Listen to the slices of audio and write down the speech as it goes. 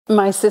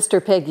My sister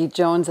Peggy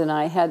Jones and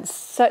I had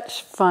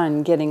such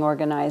fun getting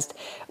organized.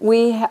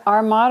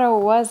 Our motto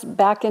was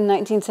back in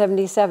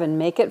 1977,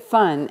 make it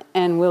fun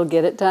and we'll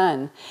get it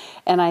done.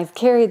 And I've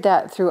carried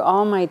that through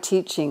all my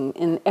teaching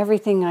in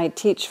everything I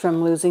teach,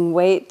 from losing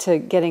weight to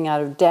getting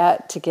out of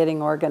debt to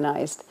getting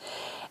organized.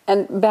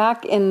 And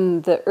back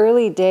in the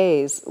early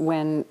days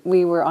when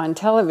we were on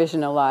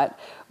television a lot,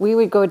 we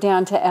would go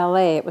down to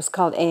LA. It was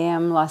called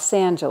AM Los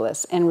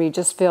Angeles, and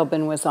Regis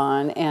Philbin was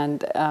on,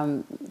 and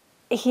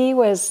he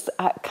was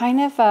kind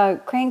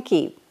of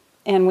cranky.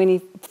 And when he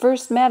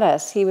first met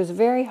us, he was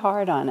very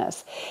hard on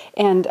us.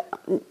 And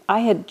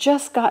I had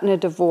just gotten a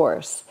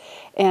divorce.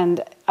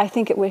 And I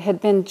think it had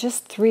been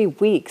just 3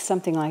 weeks,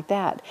 something like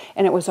that.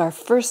 And it was our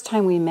first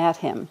time we met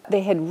him.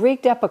 They had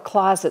rigged up a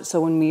closet, so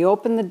when we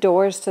opened the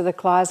doors to the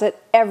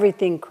closet,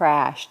 everything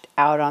crashed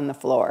out on the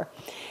floor.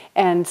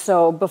 And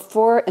so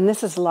and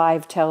this is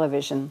live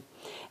television,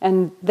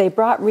 and they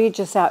brought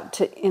Regis out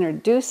to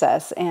introduce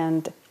us,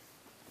 and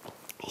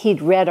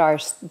he'd read our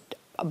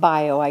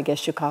bio, I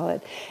guess you call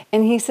it.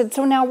 And he said,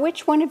 so now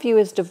which one of you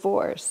is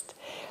divorced?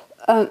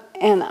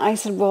 And I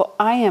said, well,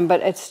 I am,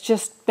 but it's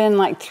just been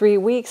like 3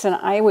 weeks, and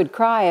I would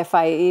cry if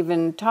I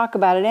even talk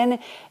about it.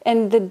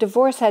 And the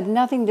divorce had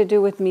nothing to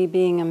do with me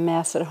being a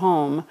mess at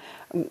home.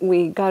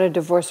 We got a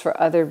divorce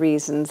for other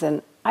reasons,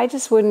 and I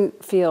just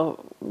wouldn't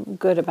feel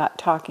good about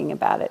talking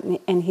about it.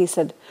 And he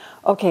said,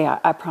 okay,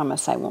 I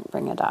promise I won't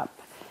bring it up.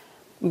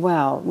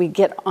 Well, we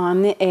get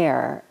on the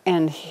air,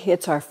 and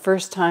it's our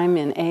first time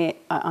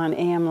on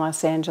AM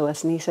Los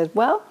Angeles, and he said,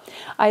 well,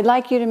 I'd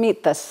like you to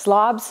meet the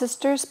Slob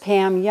sisters,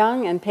 Pam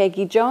Young and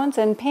Peggy Jones.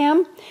 And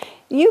Pam,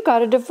 you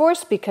got a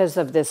divorce because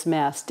of this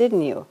mess,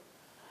 didn't you?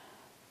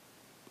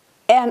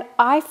 And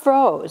I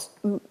froze,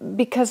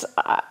 because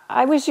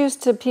I was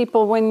used to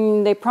people,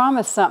 when they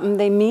promise something,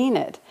 they mean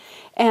it.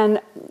 And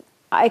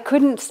I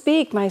couldn't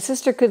speak. My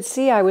sister could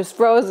see I was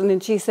frozen,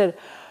 and she said,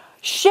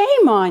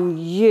 shame on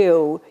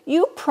you.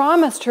 You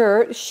promised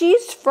her.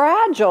 She's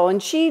fragile,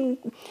 and she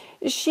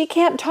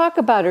can't talk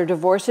about her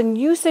divorce, and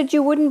you said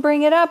you wouldn't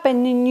bring it up,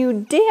 and then you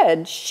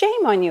did.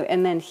 Shame on you.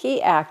 And then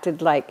he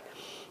acted like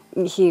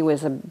he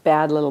was a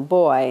bad little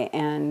boy,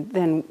 and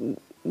then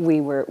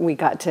we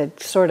got to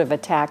sort of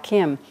attack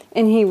him,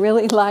 and he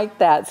really liked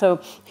that. So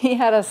he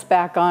had us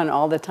back on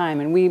all the time,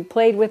 and we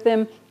played with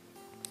him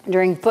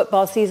during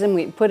football season.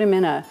 We put him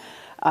in a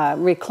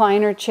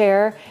recliner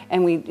chair,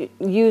 and we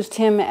used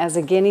him as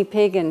a guinea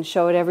pig and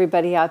showed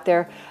everybody out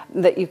there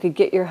that you could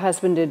get your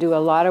husband to do a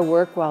lot of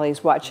work while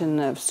he's watching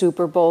the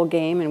Super Bowl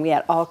game, and we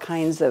had all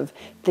kinds of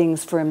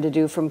things for him to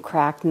do, from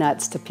crack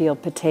nuts to peel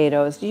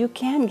potatoes. You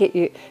can get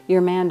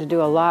your man to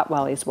do a lot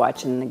while he's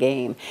watching the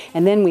game.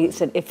 And then we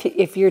said,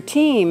 if your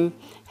team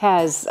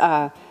has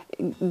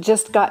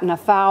just gotten a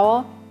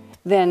foul,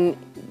 then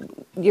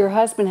your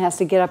husband has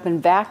to get up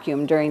and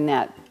vacuum during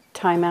that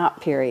timeout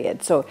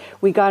period. So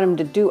we got them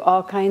to do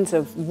all kinds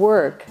of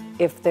work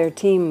if their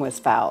team was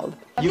fouled.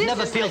 You've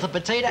never peeled a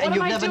potato, and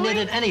you've never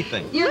knitted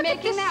anything. You're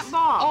making that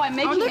ball. Oh, I'm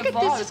making a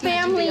ball. Look at this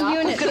family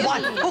unit.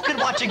 Who can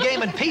watch a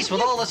game in peace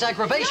with all this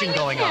aggravation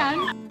going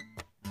on?